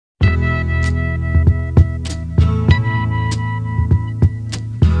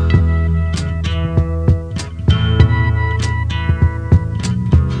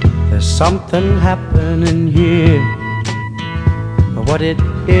something happening here. What it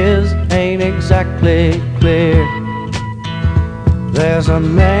is ain't exactly clear. There's a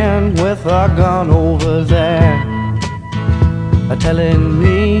man with a gun over there telling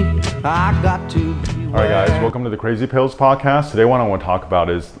me I got to beware. All right, guys, welcome to the Crazy Pills podcast. Today what I want to talk about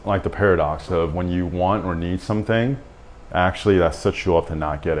is like the paradox of when you want or need something, actually that sets you up to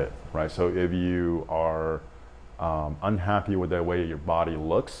not get it, right? So if you are unhappy with the way your body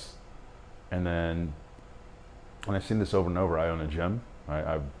looks, and I've seen this over and over. I own a gym, right?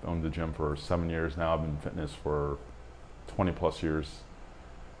 I've owned the gym for 7 years now. I've been in fitness for 20 plus years.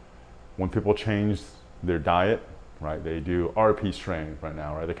 When people change their diet, right? They do RP strength right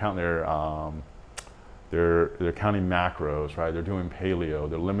now, right? They count they're counting macros, right? They're doing paleo,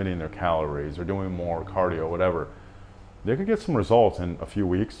 they're limiting their calories, they're doing more cardio, whatever. They could get some results in a few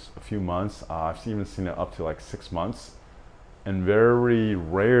weeks, a few months. I've even seen it up to like 6 months. And very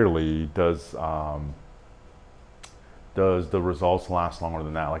rarely does the results last longer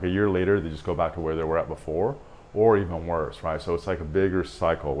than that. Like a year later, they just go back to where they were at before, or even worse, right? So it's like a bigger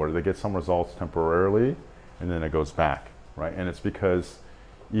cycle where they get some results temporarily, and then it goes back, right? And it's because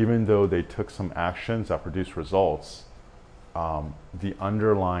even though they took some actions that produced results, the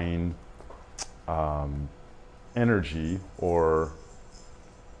underlying energy or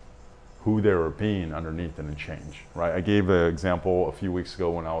who they were being underneath didn't change, right? I gave an example a few weeks ago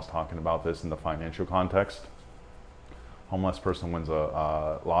when I was talking about this in the financial context. Homeless person wins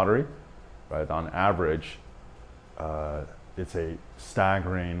a lottery, right? On average, it's a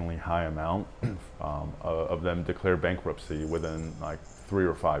staggeringly high amount of them declare bankruptcy within like 3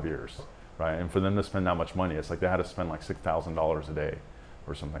 or 5 years, right? And for them to spend that much money, it's like they had to spend like $6,000 a day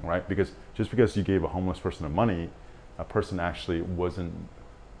or something, right? Because just because you gave a homeless person the money, a person actually wasn't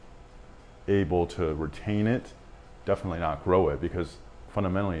able to retain it, definitely not grow it, because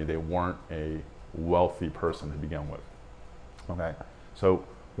fundamentally they weren't a wealthy person to begin with. Okay, so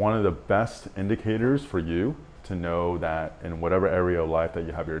one of the best indicators for you to know that in whatever area of life that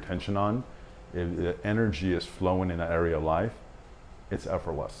you have your attention on, if the energy is flowing in that area of life, it's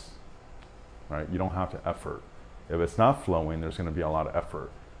effortless, right? You don't have to effort. If it's not flowing, there's going to be a lot of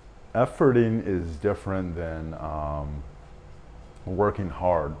effort. Efforting is different than working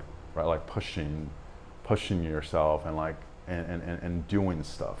hard, right? Like pushing yourself and like and doing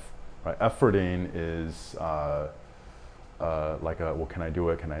stuff, right? Efforting is well, can I do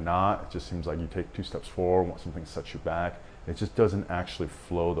it? Can I not? It just seems like you take 2 steps forward, something sets you back. It just doesn't actually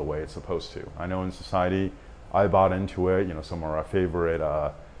flow the way it's supposed to. I know in society, I bought into it. You know, some of our favorite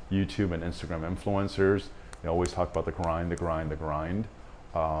YouTube and Instagram influencers, they always talk about the grind, the grind, the grind.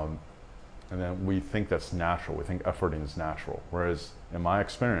 And then we think that's natural. We think efforting is natural. Whereas in my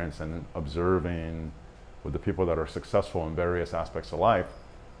experience and observing with the people that are successful in various aspects of life,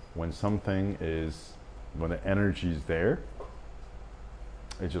 when the energy is there,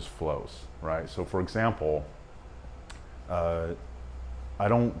 it just flows, right? So for example, I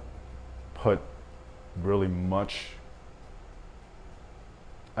don't put really much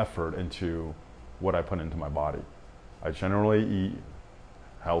effort into what I put into my body. I generally eat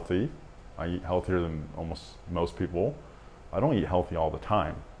healthy. I eat healthier than almost most people. I don't eat healthy all the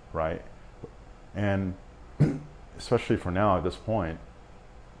time, right? And especially for now at this point,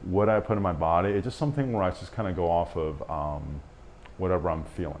 what I put in my body, it's just something where I just kind of go off of whatever I'm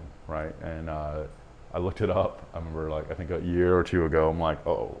feeling, right? And I looked it up. I remember, like, I think a year or 2 ago, I'm like,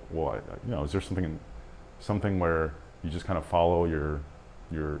 oh, well, is there something where you just kind of follow your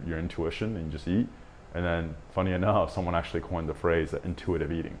intuition and you just eat? And then, funny enough, someone actually coined the phrase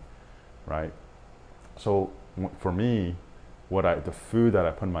intuitive eating, right? So for me, the food that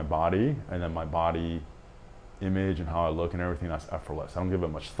I put in my body, and then my body image and how I look and everything, that's effortless. I don't give it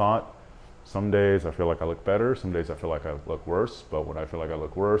much thought. Some days I feel like I look better, some days I feel like I look worse, but when I feel like I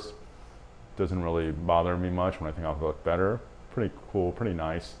look worse, it doesn't really bother me much. When I think I look better, pretty cool, pretty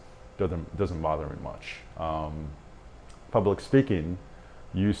nice, doesn't bother me much. Public speaking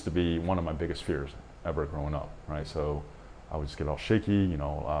used to be one of my biggest fears ever growing up, right? So I would just get all shaky,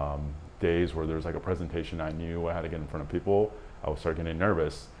 days where there's like a presentation I knew I had to get in front of people, I would start getting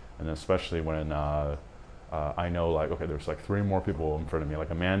nervous. And then especially when I know, like, okay, there's like 3 more people in front of me,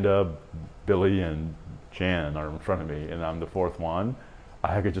 like Amanda, Billy, and Jan are in front of me, and I'm the 4th one.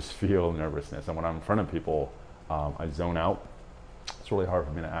 I could just feel nervousness. And when I'm in front of people, I zone out. It's really hard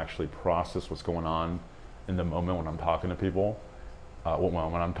for me to actually process what's going on in the moment when I'm talking to people. When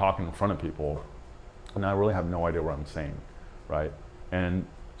I'm talking in front of people, and I really have no idea what I'm saying, right? And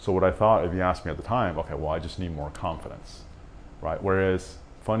so what I thought, if you asked me at the time, okay, well, I just need more confidence, right? Whereas,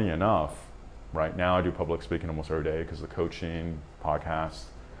 funny enough, right now I do public speaking almost every day because of the coaching, podcast.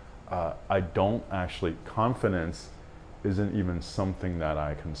 I don't actually, confidence isn't even something that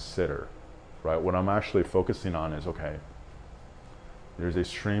I consider, right? What I'm actually focusing on is, okay, there's a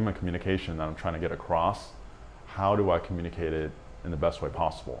stream of communication that I'm trying to get across. How do I communicate it in the best way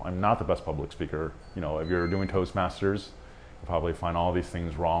possible? I'm not the best public speaker. You know, if you're doing Toastmasters, you'll probably find all these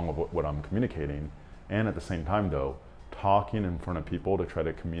things wrong with what I'm communicating. And at the same time though, talking in front of people to try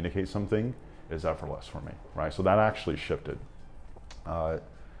to communicate something is effortless for me, right? So that actually shifted.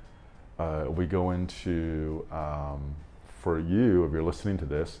 We go into, for you, if you're listening to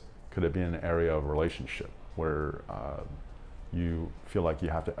this, could it be an area of relationship where you feel like you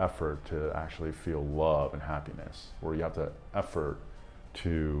have to effort to actually feel love and happiness, or you have to effort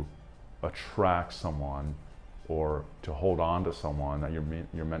to attract someone or to hold on to someone that you're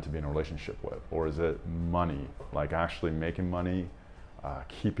meant to be in a relationship with? Or is it money, like actually making money,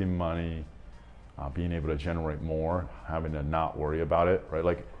 keeping money, being able to generate more, having to not worry about it, right?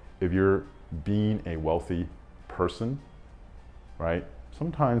 Like if you're being a wealthy person, right,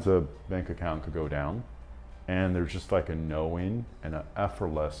 sometimes a bank account could go down, and there's just like a knowing and an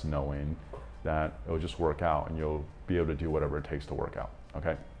effortless knowing that it'll just work out and you'll be able to do whatever it takes to work out,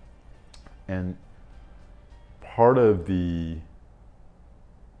 okay? And part of the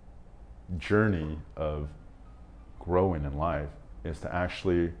journey of growing in life is to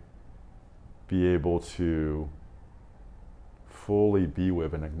actually be able to fully be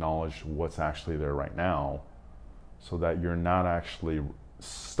with and acknowledge what's actually there right now, so that you're not actually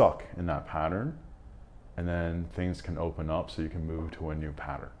stuck in that pattern, and then things can open up so you can move to a new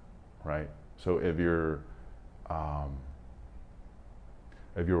pattern, right? So if your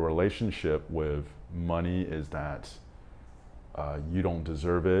relationship with money is that you don't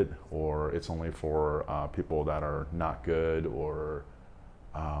deserve it, or it's only for people that are not good, or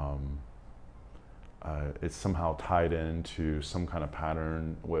it's somehow tied into some kind of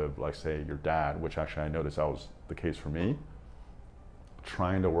pattern with, like, say, your dad, which actually I noticed that was the case for me.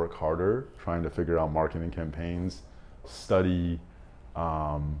 Trying to work harder, trying to figure out marketing campaigns, studying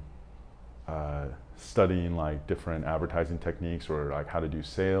like different advertising techniques, or like how to do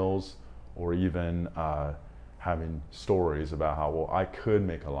sales, or even having stories about how, well, I could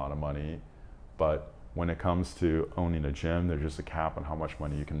make a lot of money, but when it comes to owning a gym, there's just a cap on how much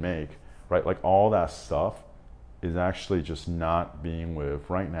money you can make, right? Like all that stuff is actually just not being with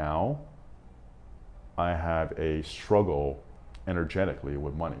right now. I have a struggle energetically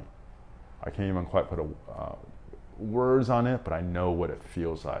with money. I can't even quite put words on it, but I know what it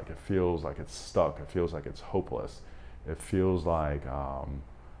feels like. It feels like it's stuck. It feels like it's hopeless. It feels like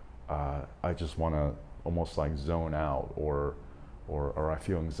I just want to almost like zone out, or I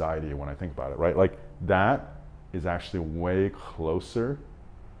feel anxiety when I think about it, right? Like that is actually way closer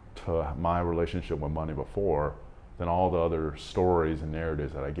to my relationship with money before than all the other stories and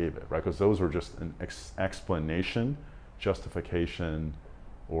narratives that I gave it, right? Because those were just an explanation, justification,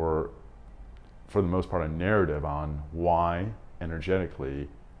 or for the most part a narrative on why energetically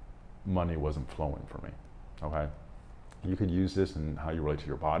money wasn't flowing for me, okay? You could use this in how you relate to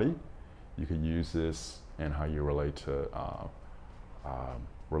your body. You could use this in how you relate to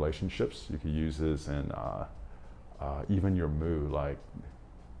relationships. You could use this in even your mood, like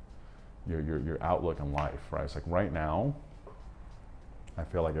your outlook in life, right? It's like right now, I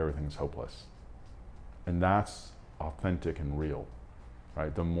feel like everything's hopeless. And that's authentic and real,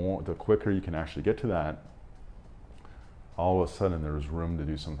 right? The quicker you can actually get to that, all of a sudden there's room to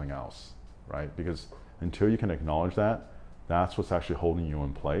do something else, right? Because until you can acknowledge that, that's what's actually holding you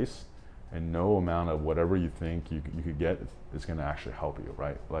in place. And no amount of whatever you think you could get is going to actually help you,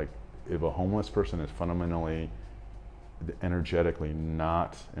 right? Like if a homeless person is fundamentally, energetically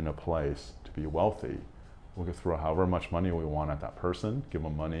not in a place to be wealthy, we could throw however much money we want at that person, give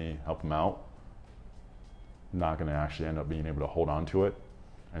them money, help them out, not going to actually end up being able to hold on to it,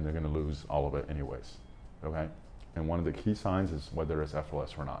 and they're going to lose all of it anyways, okay? And one of the key signs is whether it's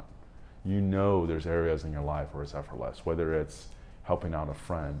effortless or not. You know there's areas in your life where it's effortless, whether it's helping out a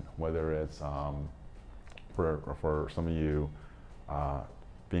friend, whether it's, for some of you,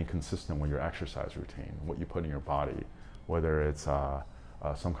 being consistent with your exercise routine, what you put in your body, whether it's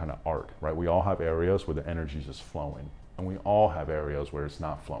some kind of art, right? We all have areas where the energy is just flowing, and we all have areas where it's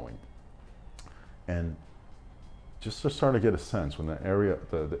not flowing. And just to start to get a sense, when the area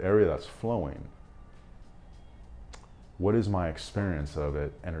that's flowing, what is my experience of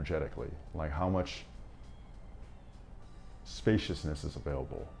it energetically? Like how much spaciousness is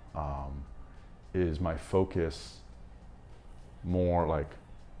available? Is my focus more like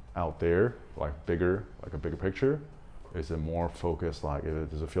out there, like bigger, like a bigger picture? Is it more focused, like,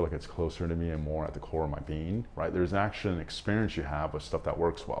 does it feel like it's closer to me and more at the core of my being, right? There's actually an experience you have with stuff that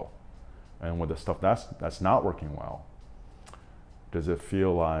works well, And with the stuff that's not working well, does it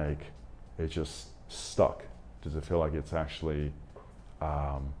feel like it's just stuck? Does it feel like it's actually,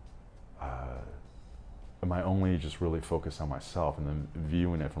 am I only just really focused on myself and then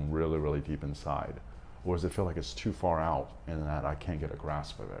viewing it from really, really deep inside? Or does it feel like it's too far out and that I can't get a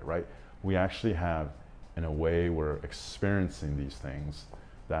grasp of it, right? We actually have, in a way, we're experiencing these things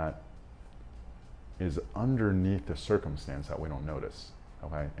that is underneath the circumstance that we don't notice,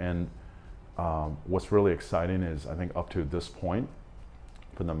 okay? And what's really exciting is, I think up to this point,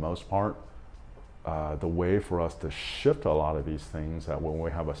 for the most part, the way for us to shift a lot of these things, that when we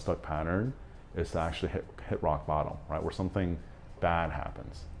have a stuck pattern, is to actually hit rock bottom, right? Where something bad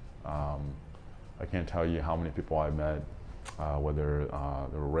happens. I can't tell you how many people I've met, whether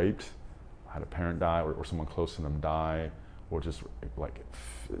they were raped, had a parent die, or someone close to them die, or just like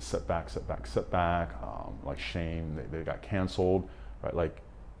setback, like shame, they got canceled, right?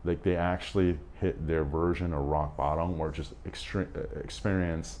 Like they actually hit their version of rock bottom, or just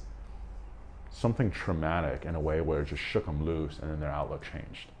experience something traumatic in a way where it just shook them loose and then their outlook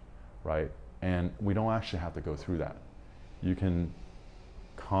changed, right? And we don't actually have to go through that. You can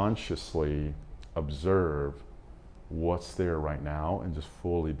consciously observe what's there right now and just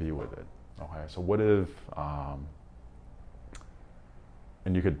fully be with it, okay? So what if,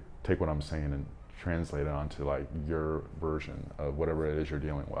 and you could take what I'm saying and translate it onto like your version of whatever it is you're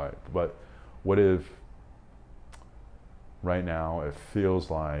dealing with. But what if right now it feels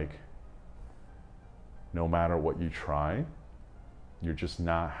like no matter what you try, you're just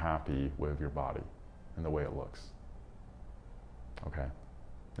not happy with your body and the way it looks, okay?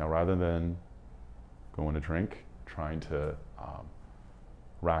 Now, rather than going to drink, trying to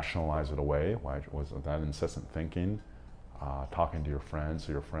rationalize it away, why was that incessant thinking, talking to your friends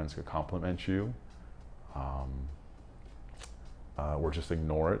so your friends could compliment you, or just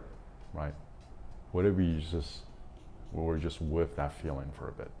ignore it, right? What if we we're just with that feeling for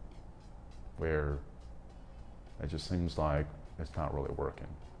a bit, where it just seems like it's not really working,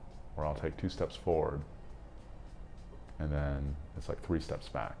 or I'll take 2 steps forward and then it's like 3 steps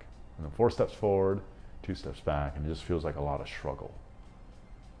back, and then 4 steps forward, 2 steps back, and it just feels like a lot of struggle.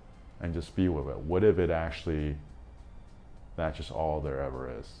 And just be with it. What if it actually, that's just all there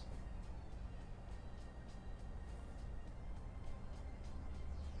ever is?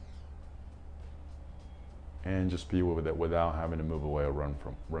 And just be with it without having to move away or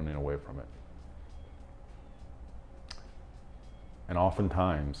running away from it. And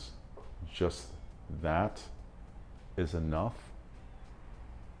oftentimes, just that is enough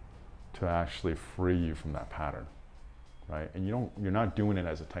to actually free you from that pattern, right? And you're not doing it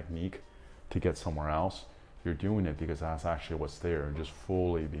as a technique to get somewhere else. You're doing it because that's actually what's there, and just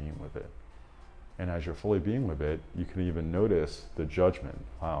fully being with it. And as you're fully being with it, you can even notice the judgment.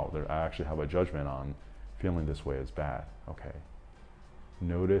 Wow, I actually have a judgment on feeling this way is bad. Okay.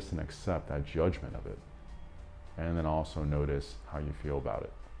 Notice and accept that judgment of it. And then also notice how you feel about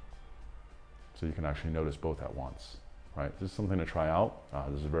it. So you can actually notice both at once, right? This is something to try out.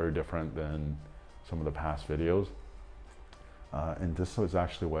 This is very different than some of the past videos. And this is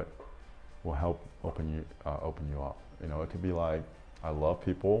actually what will help open you up. You know, it could be like, I love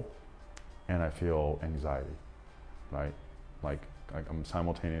people and I feel anxiety, right? Like I'm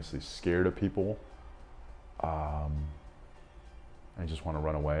simultaneously scared of people, I just want to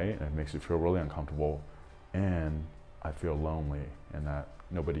run away, and it makes you feel really uncomfortable, and I feel lonely and that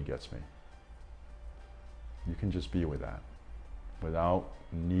nobody gets me. You can just be with that without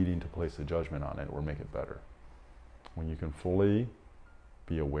needing to place a judgment on it or make it better. When you can fully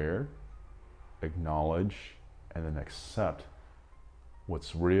be aware, acknowledge, and then accept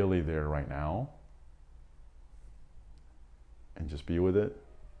what's really there right now, and just be with it,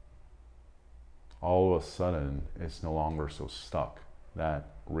 all of a sudden it's no longer so stuck.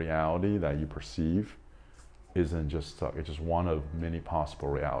 That reality that you perceive isn't just stuck. It's just one of many possible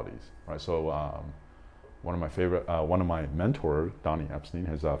realities, right? So one of my mentors, Donnie Epstein,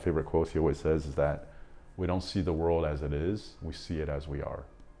 his favorite quotes he always says is that we don't see the world as it is, we see it as we are,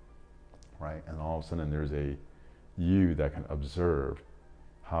 right? And all of a sudden there's a you that can observe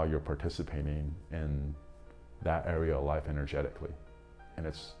how you're participating in that area of life energetically. And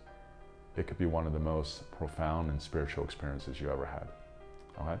it could be one of the most profound and spiritual experiences you ever had,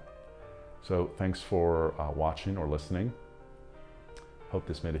 okay? So thanks for watching or listening. Hope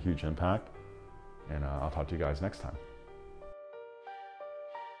this made a huge impact, and I'll talk to you guys next time.